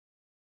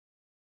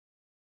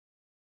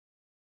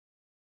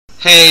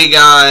Hey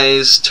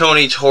guys,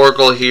 Tony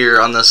Torkel here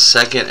on the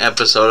second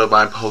episode of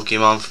my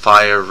Pokemon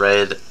Fire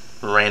Red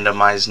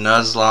randomized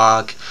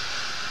Nuzlocke.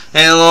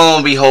 And lo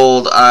and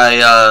behold,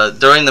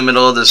 during the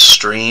middle of this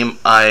stream,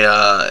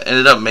 I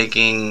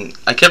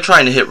kept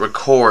trying to hit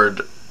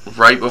record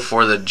right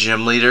before the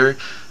gym leader,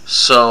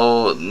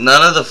 so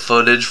none of the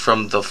footage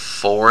from the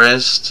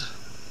forest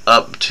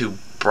up to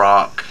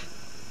Brock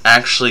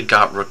actually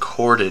got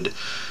recorded.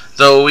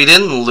 Though we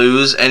didn't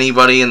lose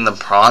anybody in the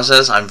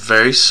process, I'm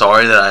very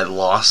sorry that I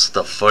lost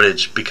the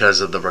footage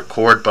because of the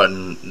record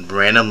button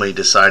randomly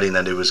deciding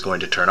that it was going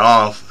to turn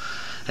off.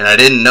 And I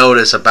didn't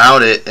notice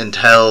about it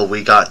until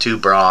we got to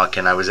Brock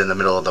and I was in the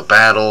middle of the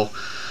battle.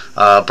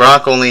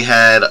 Brock only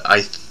had,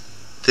 I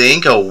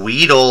think, a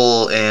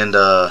Weedle and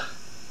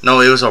no,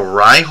 it was a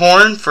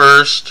Rhyhorn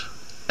first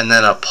and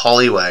then a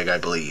Poliwag, I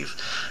believe.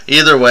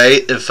 Either way,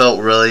 it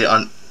felt really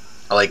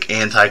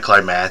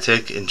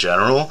anticlimactic in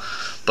general.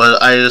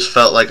 But I just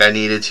felt like I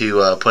needed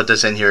to put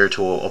this in here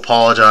to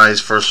apologize,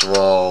 first of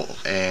all,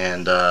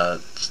 and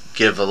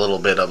give a little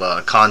bit of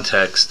a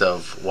context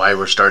of why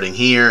we're starting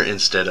here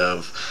instead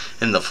of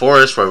in the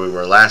forest where we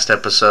were last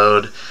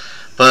episode.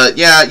 But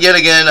yeah, yet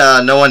again,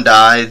 no one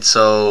died,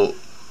 so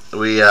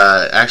we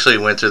actually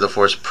went through the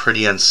forest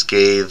pretty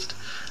unscathed.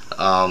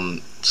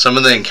 Some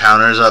of the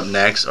encounters up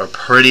next are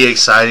pretty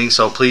exciting,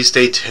 so please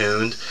stay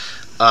tuned.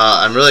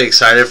 I'm really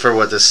excited for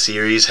what this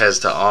series has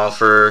to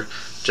offer.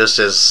 Just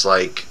as,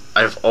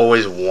 I've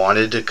always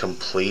wanted to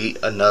complete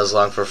a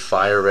Nuzlocke for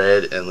Fire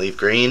Red and Leaf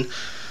Green.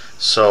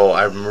 So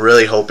I'm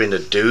really hoping to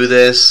do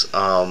this.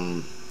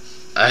 Sometimes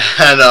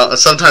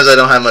I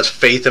don't have much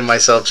faith in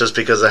myself just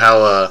because of how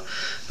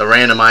the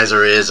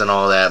randomizer is and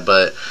all that.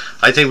 But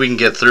I think we can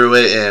get through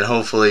it, and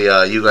hopefully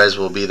you guys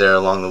will be there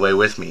along the way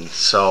with me.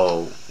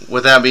 So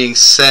with that being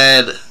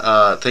said,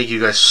 thank you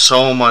guys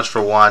so much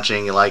for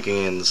watching,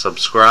 liking, and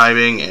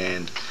subscribing.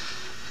 And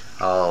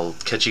I'll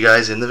catch you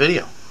guys in the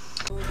video.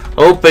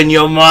 Open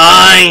your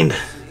mind!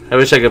 I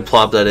wish I could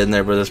plop that in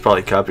there, but that's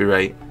probably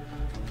copyright.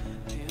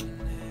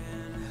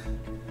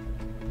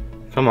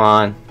 Come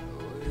on.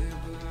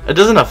 It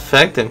doesn't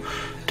affect him.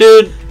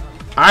 Dude,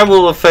 I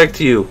will affect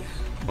you.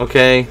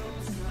 Okay?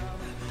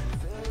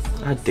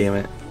 God damn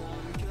it.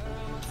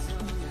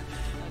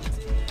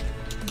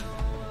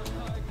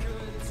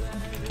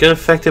 Get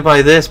affected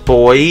by this,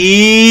 boy!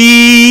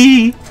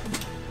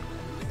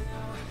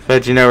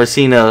 Bet you never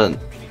seen a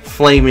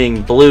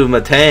flaming blue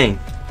Matang.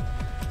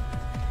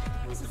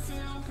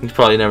 You've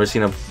probably never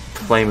seen a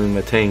flaming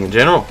Matang in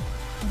general.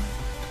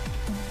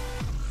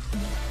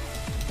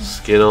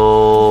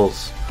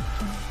 Skittles.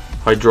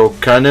 Hydro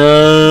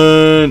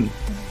Cannon.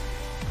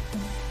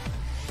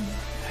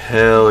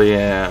 Hell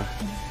yeah.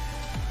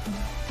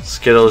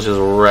 Skittles just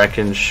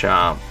wrecking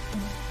shop.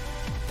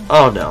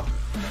 Oh no.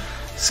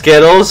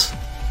 Skittles?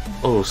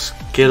 Oh,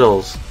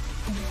 Skittles.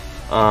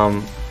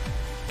 Can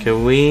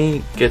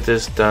we get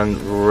this done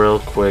real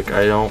quick?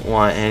 I don't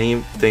want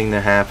anything to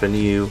happen to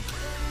you.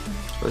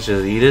 Let's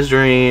just eat his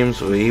dreams.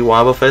 We eat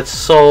Wobbuffet's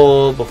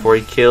soul before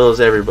he kills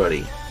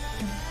everybody.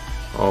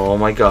 Oh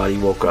my god, he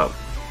woke up.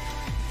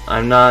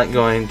 I'm not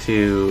going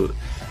to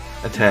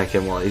attack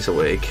him while he's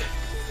awake.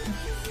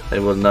 I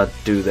will not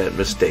do that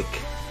mistake.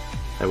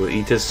 I will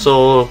eat his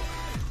soul,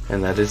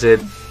 and that is it.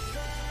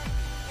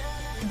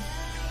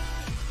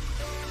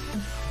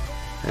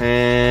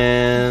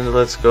 And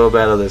let's go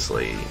battle this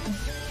lady.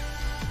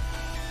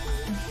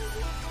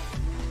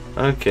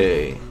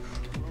 Okay.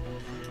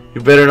 You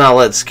better not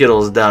let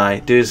Skittles die.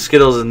 Dude,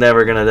 Skittles is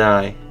never gonna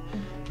die.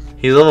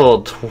 He's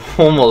level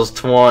almost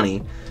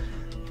 20.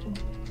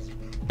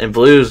 And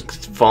Blue's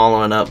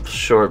following up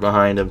short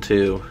behind him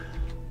too.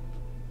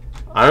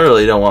 I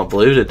really don't want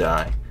Blue to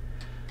die.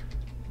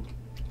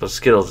 But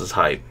Skittles is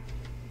hype.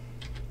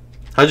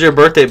 How's your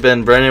birthday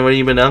been, Brennan? What have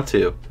you been up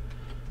to?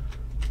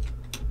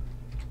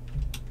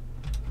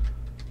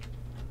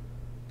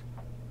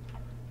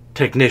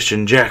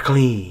 Technician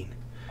Jacqueline.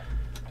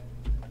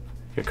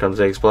 Here comes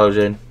the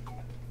explosion.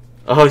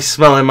 Oh, he's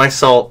smelling my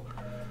salt.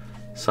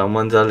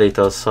 Someone's a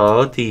little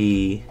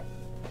salty.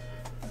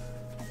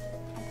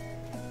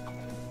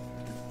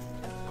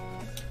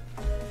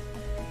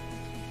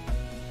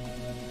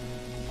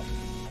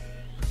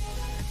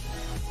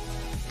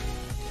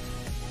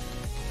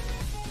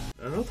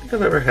 I don't think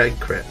I've ever had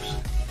crepes.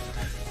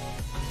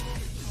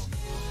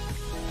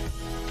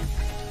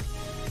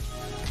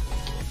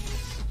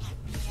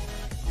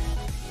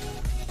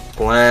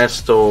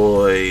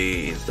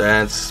 Blastoise.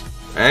 That's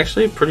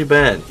actually pretty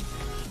bad.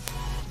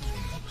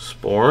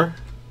 Spore.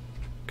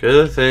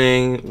 Good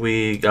thing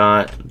we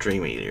got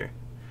Dream Eater.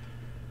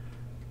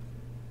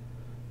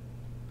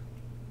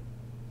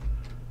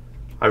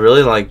 I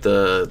really like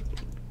the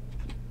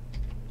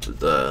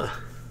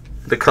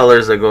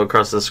colors that go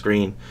across the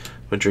screen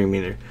with Dream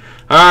Eater.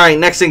 Alright,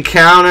 next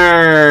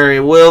encounter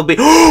it will be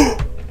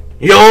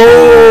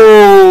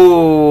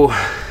Yo!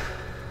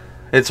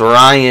 It's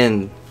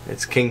Ryan.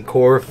 It's King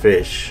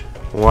Corfish.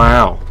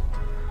 Wow.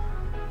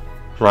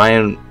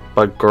 Ryan,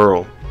 but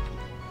girl.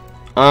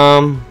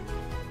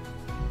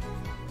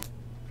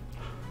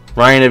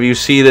 Ryan, if you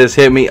see this,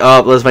 hit me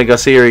up. Let's make a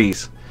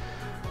series.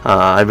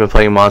 I've been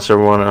playing Monster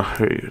One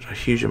a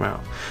huge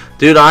amount.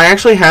 Dude, I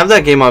actually have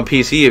that game on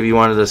PC if you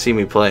wanted to see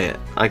me play it.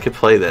 I could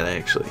play that,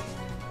 actually.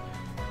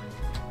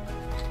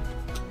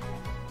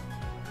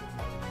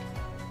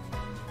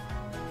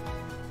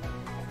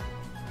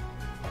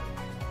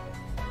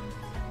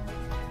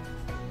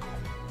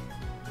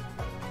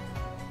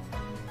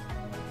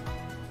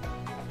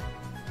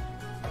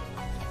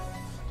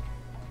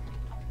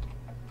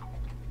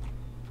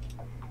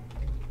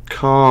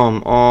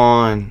 Come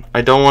on.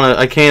 I don't want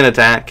to. I can't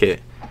attack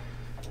it.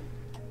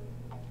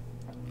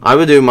 I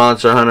would do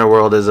Monster Hunter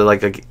World as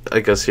like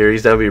a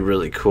series. That would be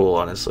really cool,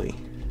 honestly.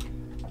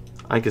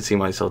 I could see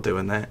myself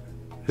doing that.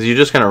 Because you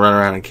just kind of run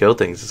around and kill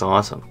things. It's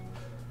awesome.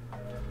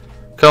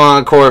 Come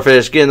on,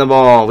 Corefish. Get in the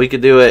ball. We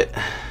could do it.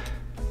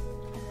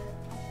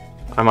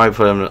 I might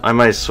put him. I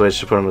might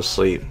switch to put him to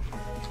sleep.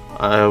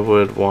 I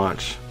would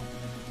watch.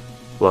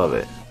 Love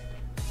it.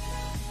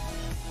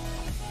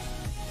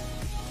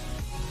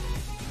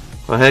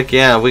 Well, heck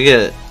yeah, we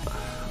get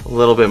a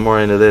little bit more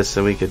into this,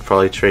 and we could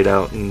probably trade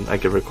out, and I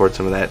could record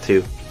some of that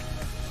too.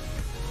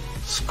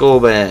 Skull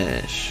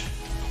Bash.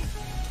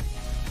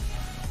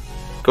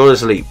 Go to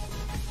sleep.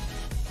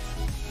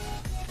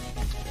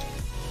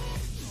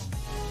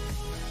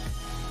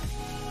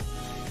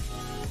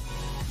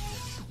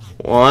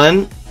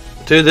 One.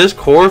 Dude, this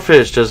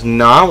Corefish does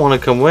not want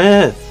to come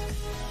with.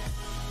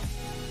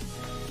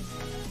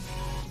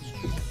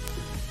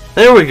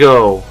 There we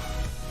go.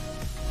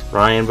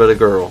 Ryan, but a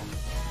girl.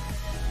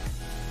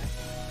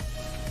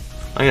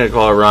 I'm gonna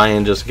call it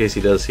Ryan just in case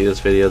he does see this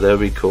video. That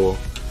would be cool.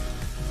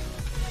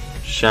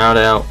 Shout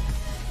out.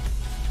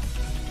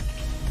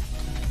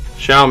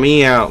 Shout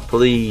me out,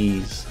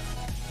 please.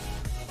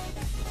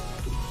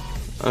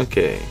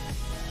 Okay.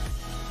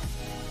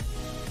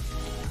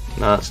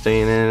 Not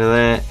staying into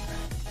that.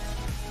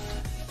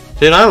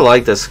 Dude, I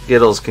like that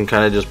Skittles can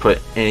kind of just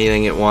put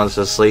anything it wants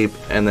to sleep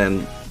and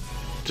then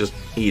just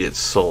eat its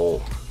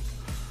soul.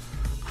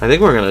 I think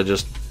we're gonna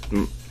just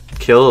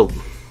kill.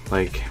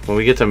 Like, when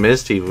we get to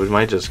Misty, we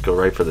might just go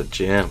right for the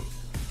gym.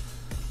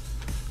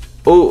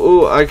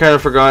 Oh, I kind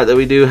of forgot that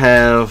we do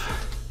have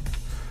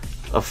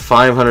a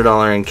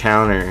 $500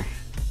 encounter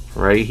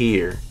right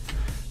here.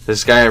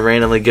 This guy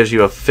randomly gives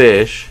you a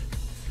fish.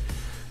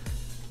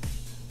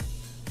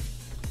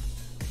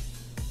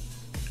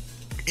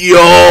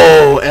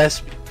 Yo!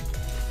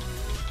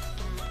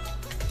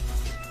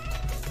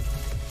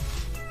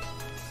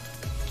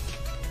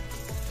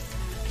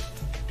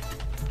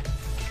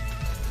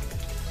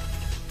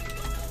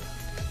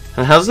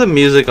 And how's the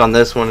music on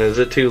this one? Is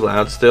it too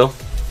loud still?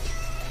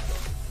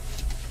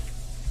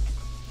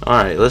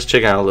 Alright, let's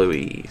check out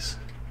Louise.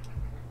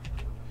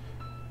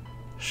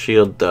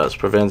 Shield Dust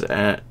prevents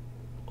at.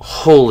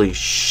 Holy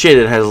shit,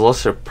 it has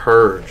Lesser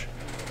Purge.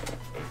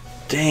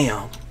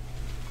 Damn.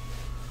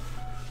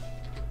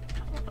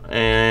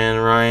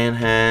 And Ryan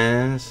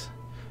has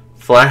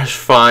Flash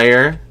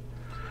Fire.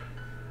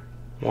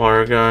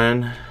 Water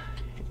Gun.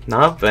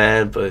 Not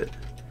bad, but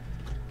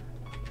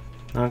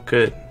not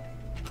good.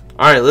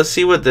 Alright, let's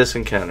see what this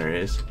encounter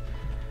is.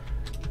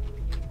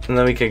 And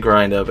then we can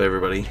grind up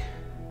everybody.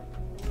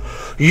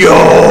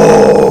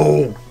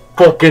 Yo!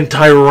 Fucking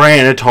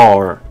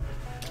Tyranitar!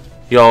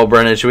 Yo,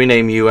 Brennan, should we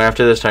name you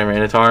after this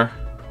Tyranitar?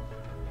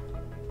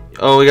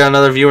 Oh, we got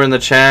another viewer in the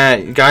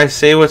chat. Guys,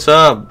 say what's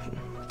up.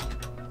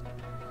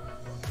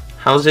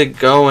 How's it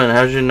going?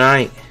 How's your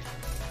night?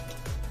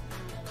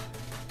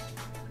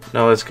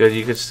 No, it's good.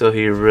 You can still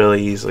hear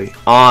really easily.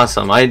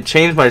 Awesome. I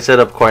changed my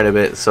setup quite a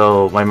bit,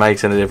 so my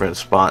mic's in a different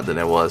spot than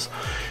it was.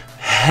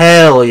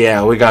 Hell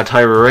yeah, we got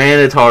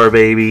Tyranitar,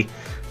 baby.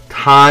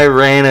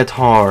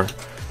 Tyranitar.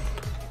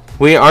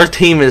 Our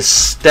team is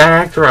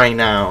stacked right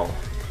now.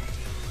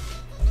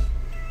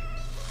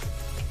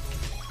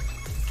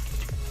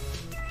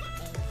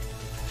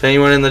 If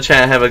anyone in the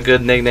chat have a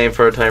good nickname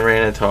for a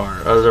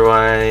Tyranitar.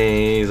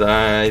 Otherwise,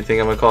 I think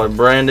I'm going to call it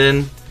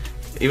Brandon.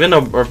 Even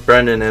though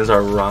Brendan is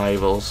our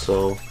rival,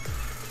 so.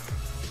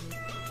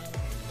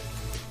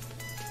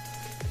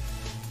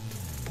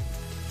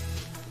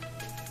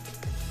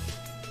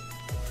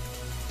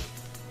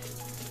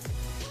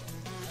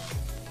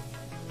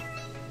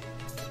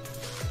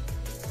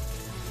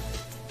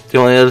 The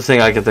only other thing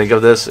I can think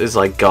of this is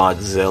like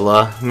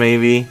Godzilla,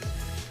 maybe.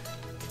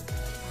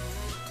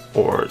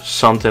 Or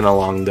something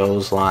along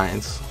those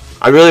lines.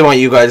 I really want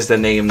you guys to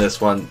name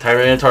this one.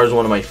 Tyranitar is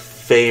one of my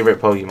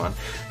favorite Pokemon.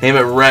 Name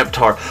it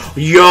Reptar.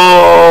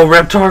 Yo,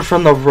 Reptar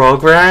from the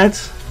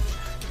Rugrats?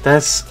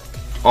 That's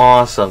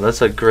awesome.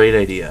 That's a great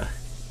idea.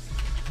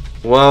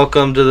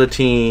 Welcome to the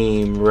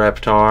team,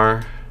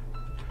 Reptar.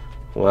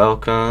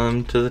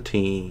 Welcome to the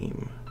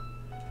team.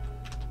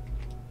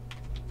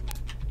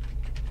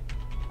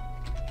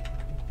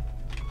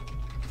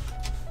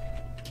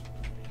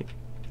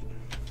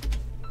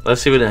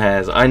 Let's see what it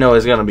has. I know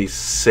it's gonna be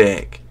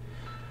sick.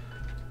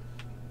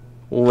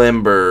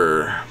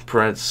 Limber,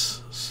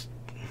 Prince,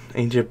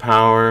 Ancient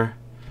Power.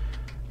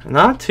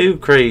 Not too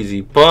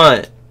crazy,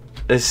 but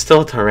it's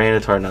still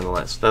Tyranitar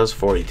nonetheless. That was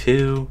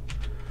 42.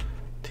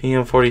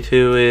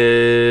 TM42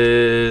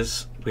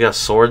 is... We got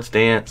Swords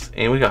Dance,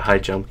 and we got High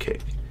Jump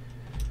Kick.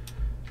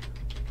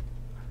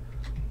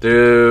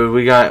 Dude,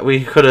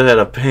 we could have had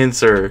a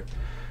Pinsir,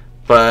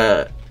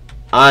 but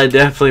I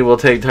definitely will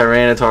take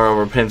Tyranitar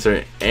over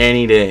Pinsir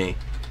any day.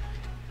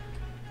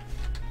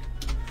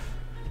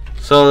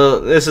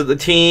 So this is the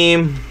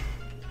team.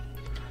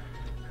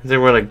 Then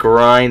we're gonna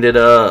grind it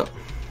up.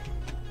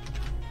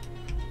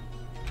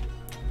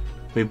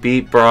 We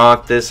beat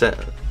Brock this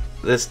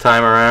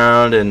time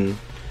around, and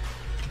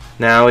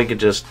now we could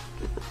just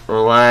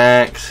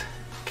relax,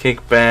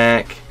 kick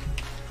back,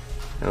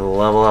 and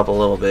level up a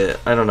little bit.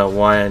 I don't know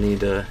why I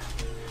need to...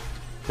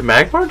 Did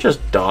Magmar just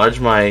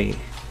dodge my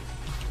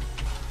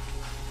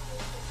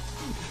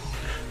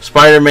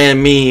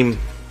Spider-Man meme?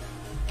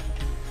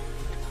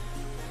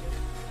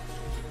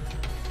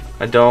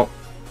 I don't...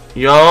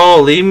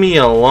 Yo, leave me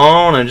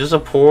alone. I'm just a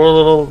poor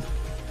little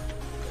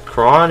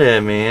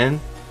crawdad,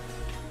 man.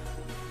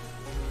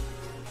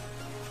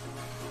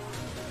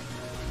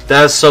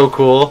 That's so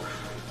cool.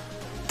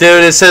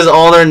 Dude, it says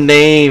all their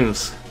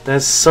names.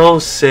 That's so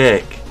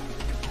sick.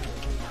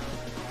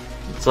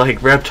 It's like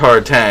Reptar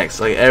attacks.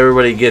 Like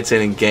everybody gets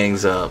in and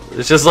gangs up.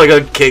 It's just like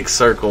a kick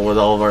circle with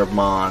all of our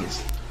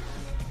mons.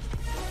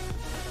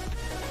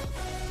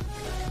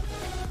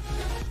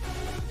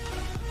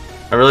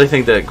 I really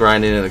think that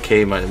grinding in the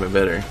cave might have been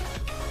better.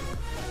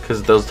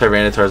 Because those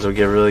Tyranitars would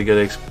get really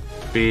good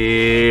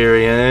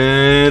experience.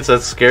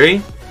 That's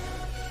scary.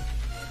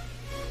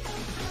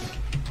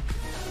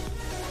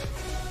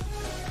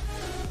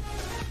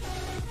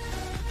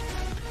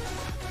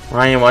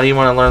 Ryan, why do you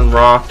want to learn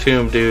Rock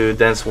Tomb, dude?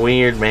 That's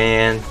weird,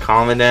 man.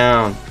 Calm it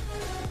down.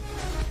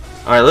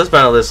 Alright, let's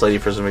battle this lady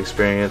for some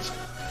experience.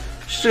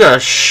 She's got a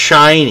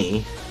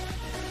shiny.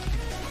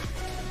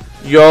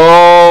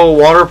 Yo,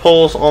 Water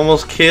Pulse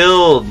almost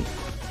killed.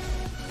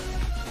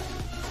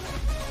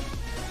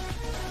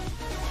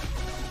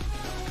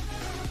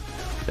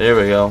 There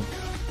we go.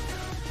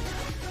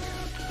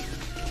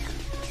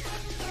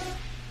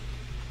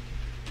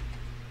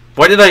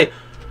 Why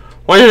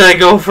did I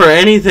go for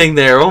anything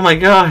there? Oh my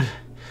god.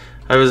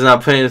 I was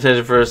not paying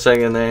attention for a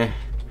second there.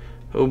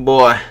 Oh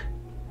boy.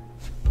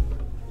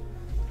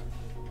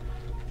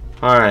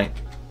 Alright.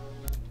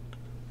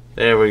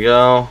 There we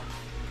go.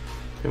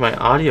 My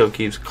audio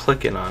keeps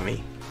clicking on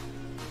me.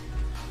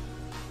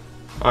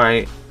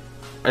 Alright.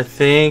 I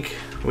think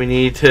we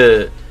need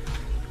to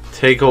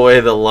take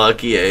away the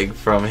lucky egg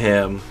from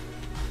him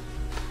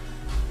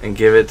and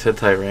give it to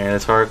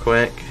Tyranitar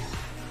quick.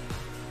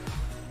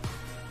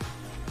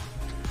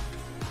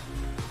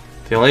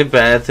 The only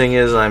bad thing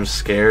is I'm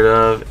scared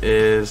of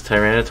is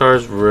Tyranitar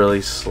is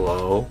really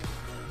slow.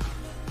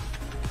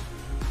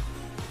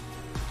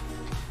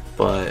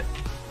 But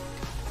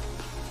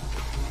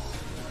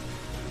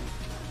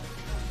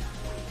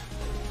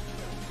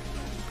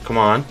come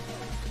on.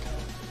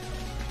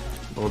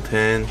 Level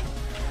 10.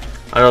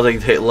 I don't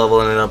think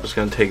leveling it up is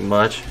going to take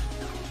much.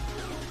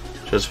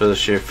 Just for the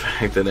sheer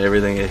fact that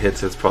everything it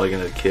hits it's probably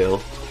going to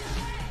kill.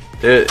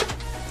 Dude,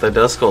 the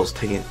Duskull is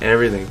taking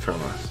everything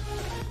from us.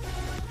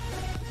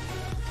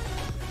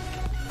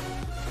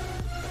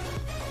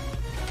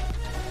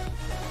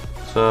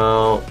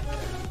 So,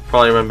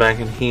 probably run back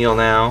and heal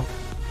now.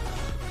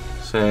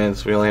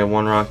 Since we only have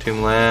one Rock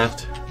Tomb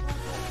left.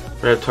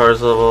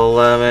 Reptar's level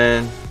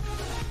 11.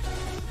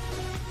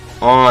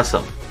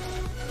 Awesome.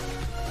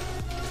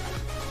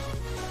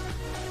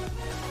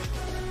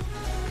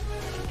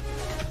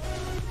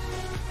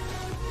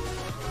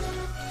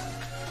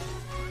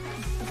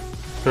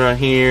 Put on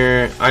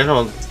here. I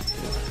don't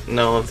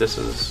know if this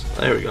is...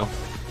 There we go.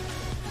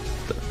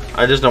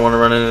 I just don't want to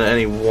run into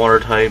any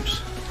water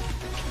types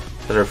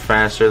that are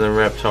faster than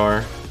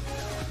Reptar.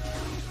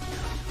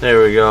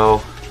 There we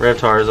go.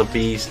 Reptar is a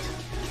beast.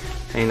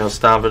 Ain't no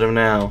stopping him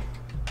now.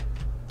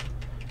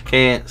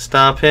 Can't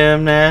stop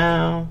him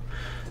now.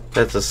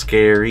 That's a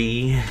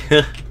scary.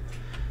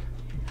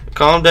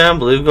 Calm down,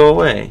 Blue. Go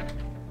away.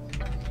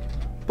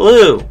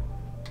 Blue.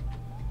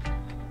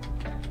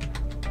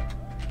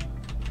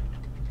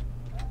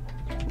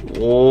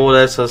 Oh,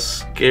 that's a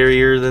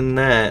scarier than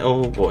that.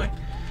 Oh boy.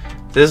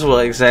 This is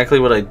exactly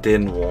what I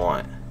didn't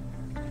want.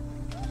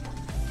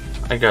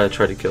 I gotta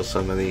try to kill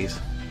some of these.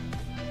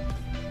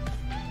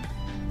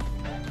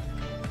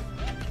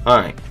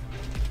 Alright.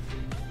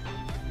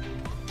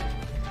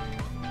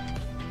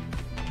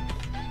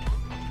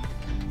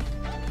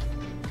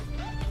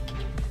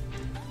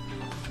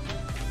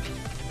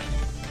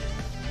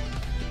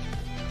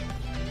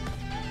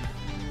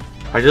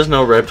 I just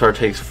know Reptar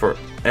takes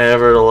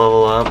forever to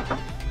level up,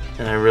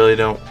 and I really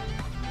don't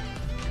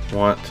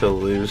want to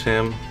lose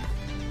him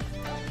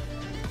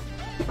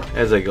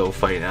as I go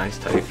fight ice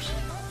types.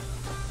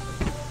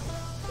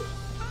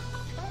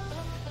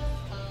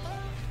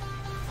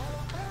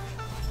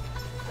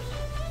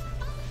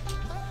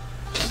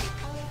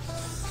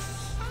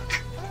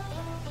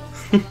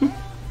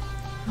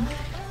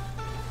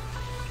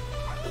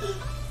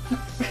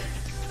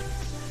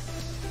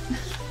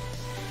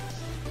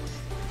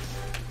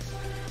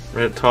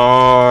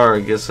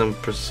 Reptar, get some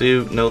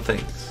pursuit. No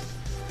thanks.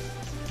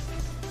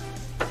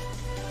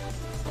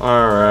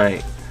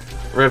 Alright.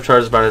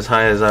 Reptar's about as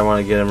high as I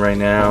want to get him right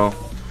now.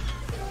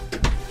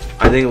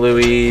 I think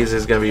Louise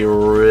is going to be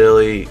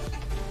really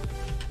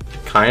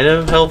kind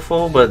of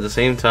helpful, but at the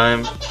same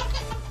time,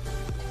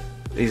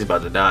 he's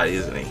about to die,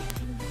 isn't he?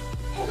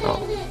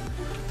 Oh.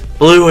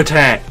 Blue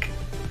attack!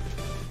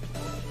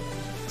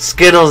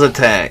 Skittles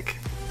attack!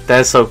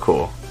 That's so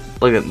cool.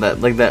 Look at that,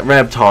 like that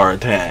Reptar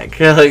attack.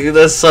 Like,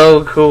 that's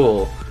so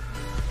cool.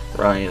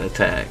 Ryan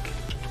attack.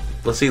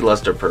 Let's see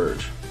Luster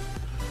Purge.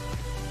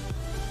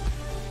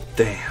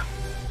 Damn.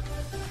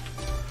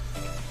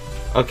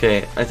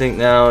 Okay, I think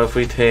now if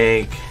we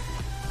take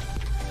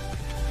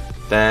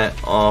that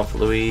off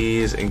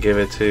Louise and give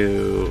it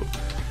to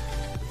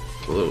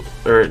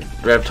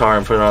Reptar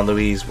and put it on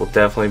Louise, we'll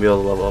definitely be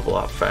able to level up a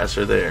lot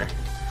faster there.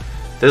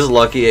 This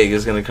lucky egg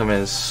is going to come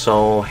in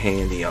so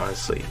handy,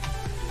 honestly.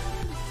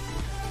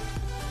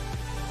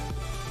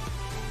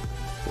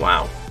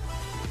 Wow.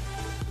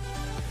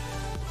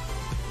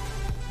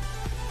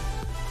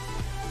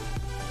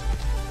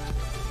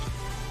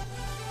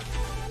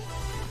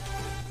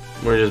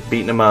 We're just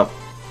beating him up.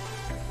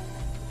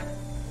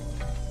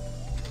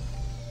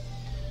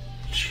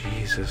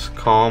 Jesus,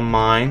 calm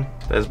mind.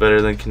 That's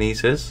better than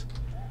Kinesis.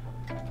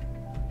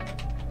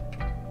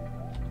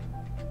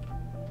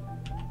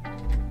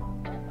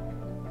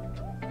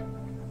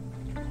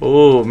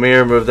 Oh,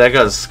 mirror move. That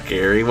got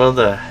scary. What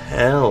the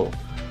hell?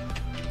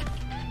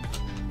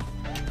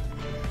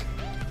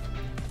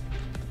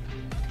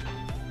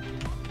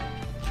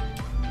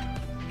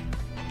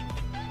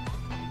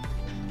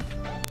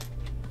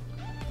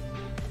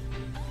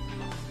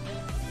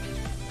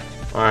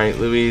 Alright,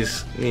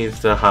 Louise needs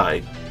to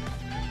hide.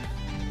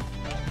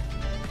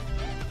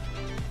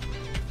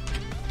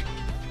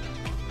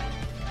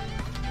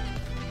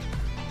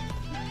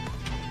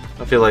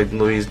 I feel like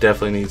Louise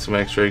definitely needs some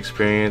extra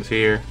experience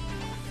here.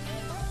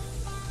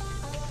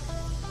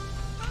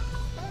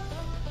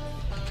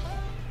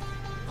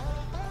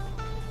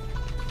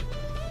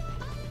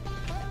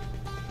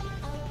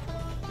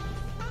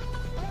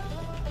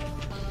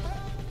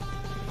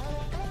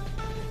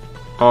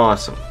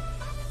 Awesome.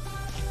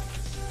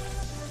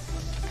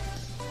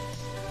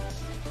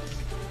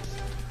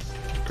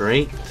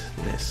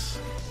 Greatness.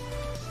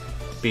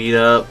 Beat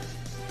up.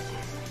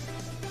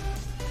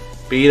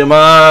 Beat him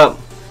up.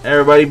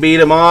 Everybody beat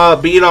him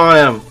up. Beat on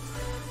him.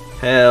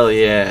 Hell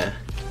yeah.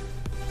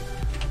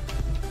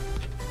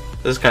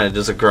 This is kind of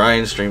just a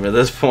grind stream at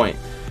this point.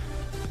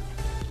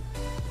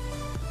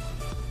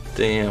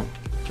 Damn.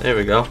 There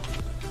we go.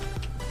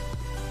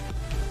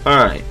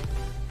 Alright.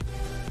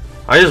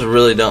 I just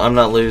really don't. I'm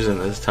not losing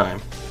this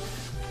time.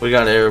 We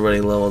got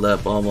everybody leveled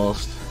up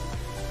almost.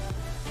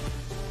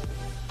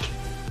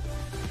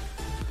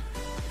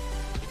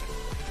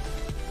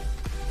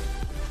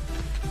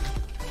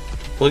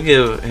 We'll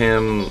give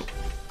him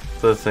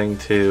the thing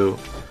too.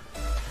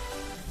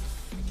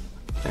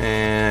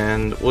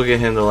 And we'll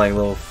get him to like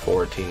level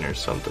 14 or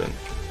something.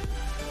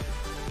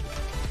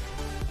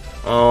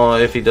 Oh,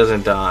 if he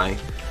doesn't die.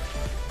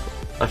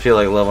 I feel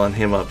like leveling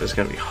him up is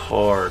going to be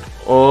hard.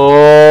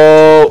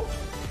 Oh!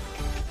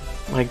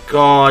 My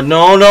god.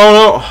 No, no,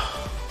 no!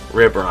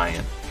 Rip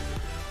Ryan.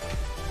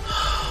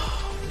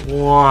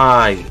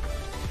 Why?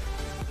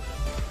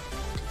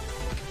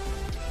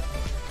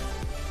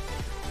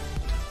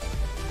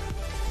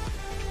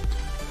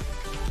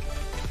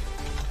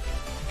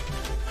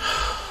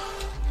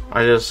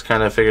 I just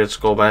kind of figured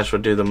Skull Bash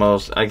would do the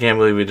most. I can't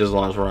believe we just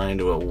lost Ryan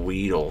to a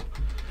Weedle.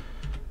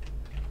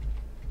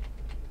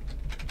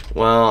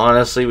 Well,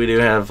 honestly, we do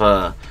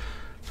have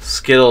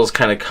Skittles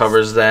kind of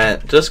covers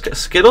that. Just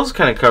Skittles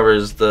kind of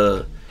covers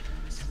the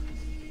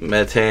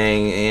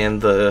Metang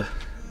and the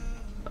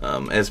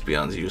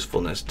Espeon's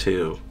usefulness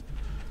too.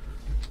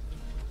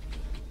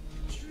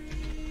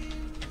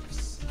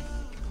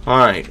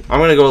 Alright, I'm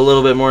going to go a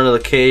little bit more into the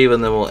cave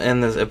and then we'll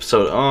end this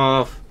episode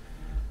off.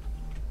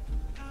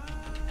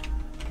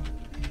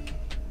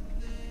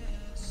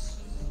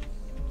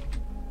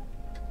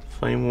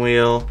 Flame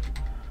Wheel.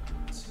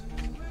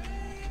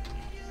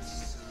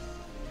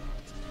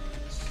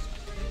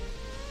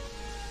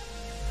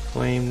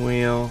 Flame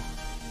Wheel.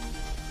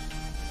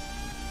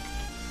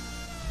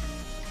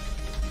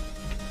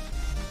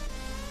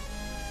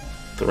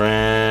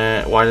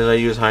 Why did I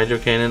use Hydro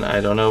Cannon? I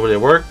don't know, but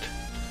it worked.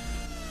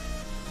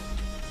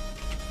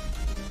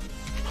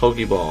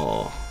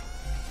 Pokeball.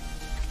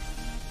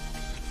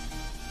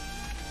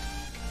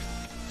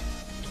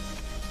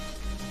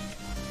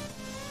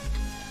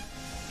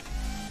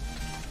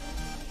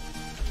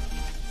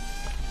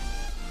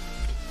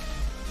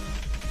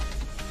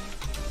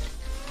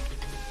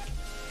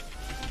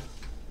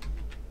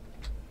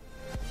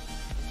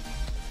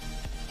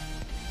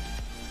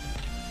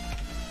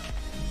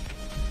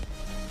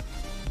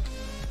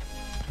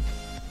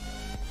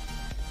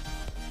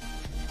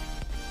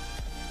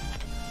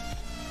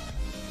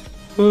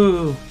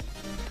 Woo.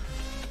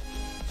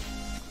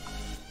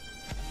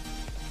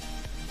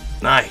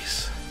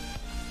 Nice.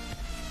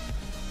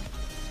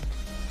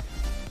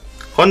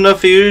 Honda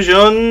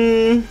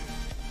Fusion.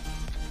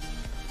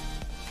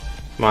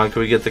 Come on,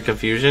 can we get the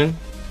confusion?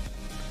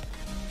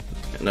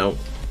 Nope.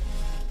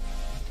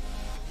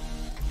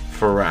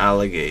 For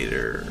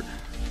alligator.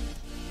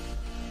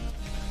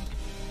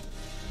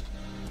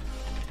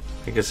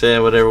 Like I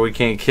said, whatever we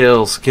can't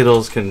kill,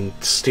 Skittles can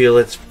steal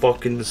its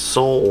fucking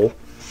soul.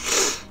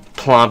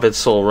 Plomp its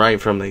soul right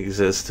from the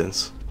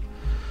existence.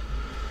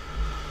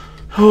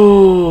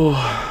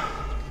 Oh.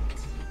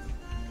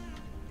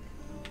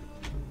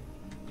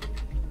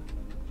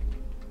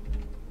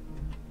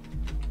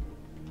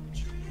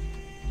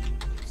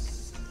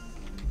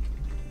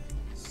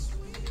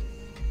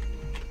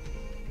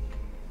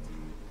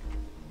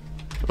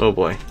 Oh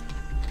boy.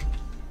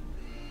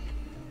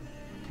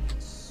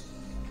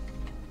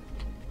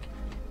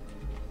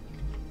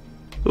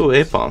 Ooh,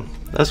 Ape-Bomb.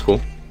 That's cool.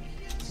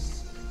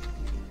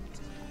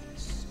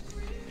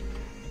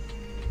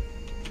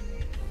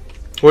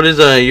 What is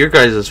your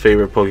guys'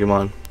 favorite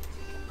Pokemon?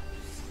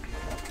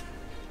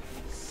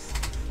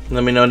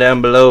 Let me know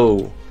down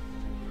below.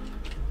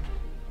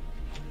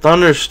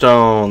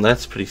 Thunderstone.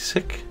 That's pretty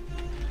sick.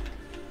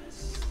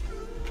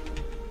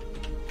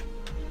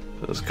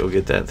 Let's go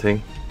get that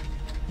thing.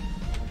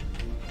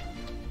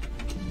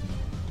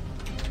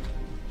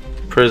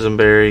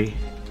 Prismberry.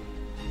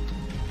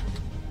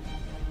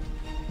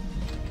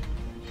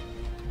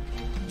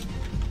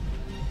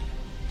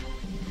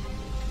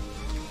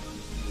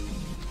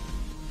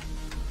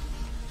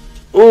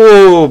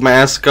 Ooh,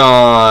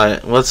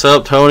 mascot. What's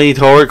up, Tony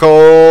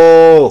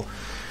Torkoal?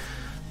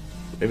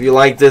 If you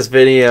like this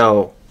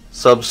video,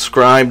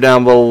 subscribe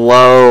down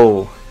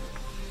below.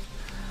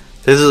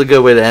 This is a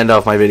good way to end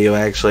off my video,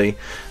 actually.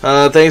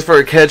 Thanks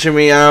for catching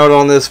me out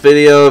on this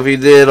video if you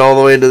did all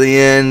the way to the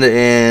end.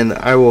 And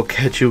I will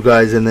catch you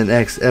guys in the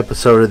next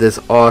episode of this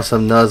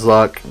awesome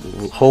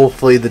Nuzlocke.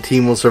 Hopefully the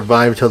team will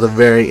survive till the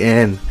very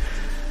end.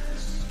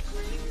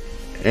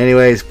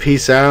 Anyways,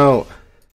 peace out.